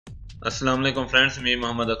अस्सलाम वालेकुम फ्रेंड्स, मैं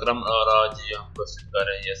मोहम्मद अकरम और आज ये हम क्वेश्चन कर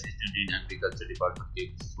रहे हैं असिस्टेंट इन एग्रीकल्चर डिपार्टमेंट के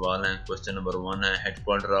सवाल हैं। क्वेश्चन नंबर 1 है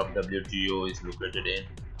headquarter of WTO is located in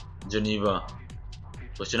Geneva.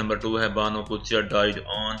 Question number 2 है बानो कुचिया डाइड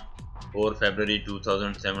ऑन 4 फरवरी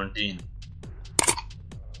 2017।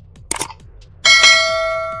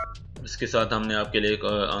 इसके साथ हमने आपके लिए एक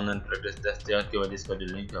ऑनलाइन प्रैक्टिस टेस्ट तैयार किया, जिसका जो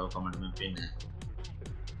लिंक है वो कमेंट में पिन है।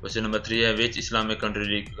 क्वेश्चन नंबर 3 है विच Islamic country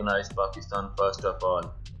recognise Pakistan first of all?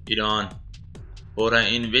 Iran. 4 है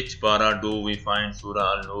इन विच पारा डू वी फाइंड सूरा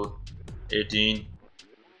अल नूर 18।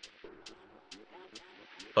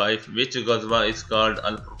 5 विच गज़वा इज कॉल्ड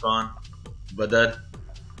अल फुरकान? बदर।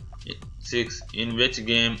 6 इन which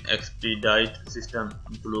game expedite system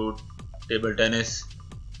include table tennis?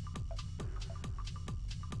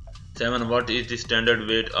 7 what is the standard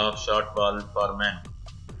weight of shot ball for men?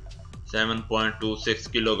 7.26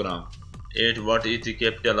 kilogram. 8 what is the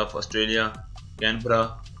capital of Australia? Canberra.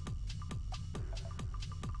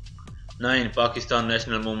 9 Pakistan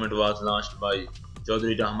national movement was launched by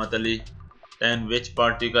Chaudhry Rahmat Ali. 10 which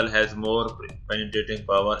particle has more penetrating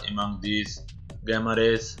power among these? Gamma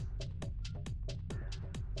rays.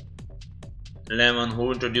 11 who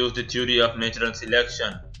introduced the theory of natural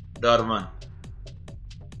selection? Darwin.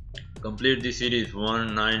 Complete the series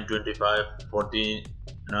 1, 9, 25,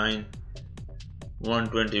 49,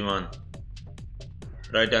 121.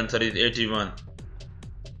 Right answer is 81.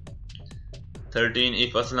 13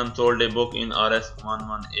 if Aslam sold a book in Rs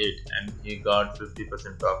 118 and he got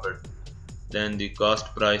 50% profit, then the cost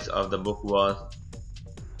price of the book was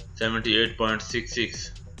 78.66.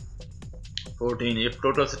 14 if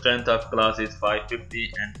total strength of class is 550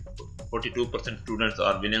 and 42% students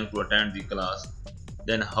are willing to attend the class,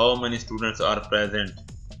 then how many students are present?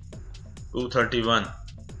 231.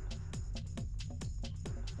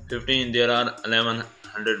 15 there are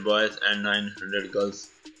 1100 boys and 900 girls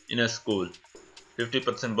in a school.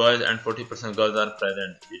 50% boys and 40% girls are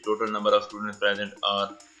present. The total number of students present are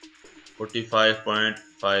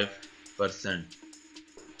 45.5%.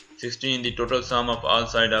 16 the total sum of all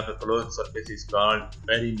sides of a closed surface is called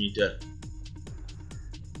perimeter.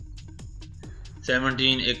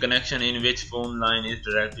 17 a connection in which phone line is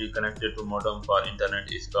directly connected to modem for internet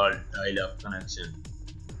is called dial-up connection.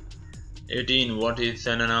 18 what is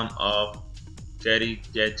synonym of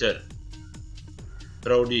caricature?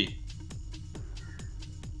 Parody.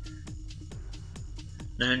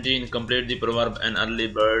 19 complete the proverb an early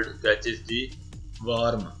bird catches the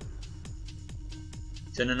worm.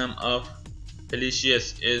 Synonym of fallacious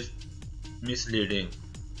is misleading.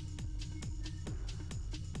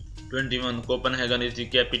 21 Copenhagen is the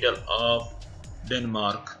capital of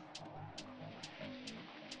Denmark.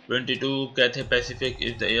 22 Cathay Pacific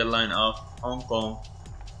is the airline of Hong Kong.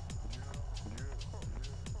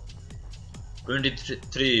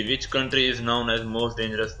 23 which country is known as most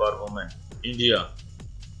dangerous for women? India.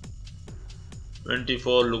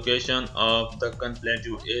 24 location of the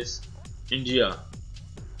Plateau is India.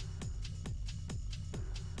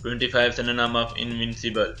 25 synonym of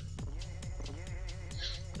invincible.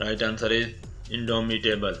 Right answer is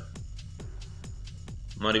indomitable.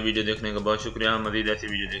 हमारी video देखने का बहुत शुक्रिया। मज़ीद ऐसी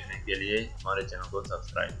video देखने के लिए हमारे चैनल को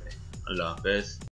सब्सक्राइब करें। अल्लाह हाफ़िज़।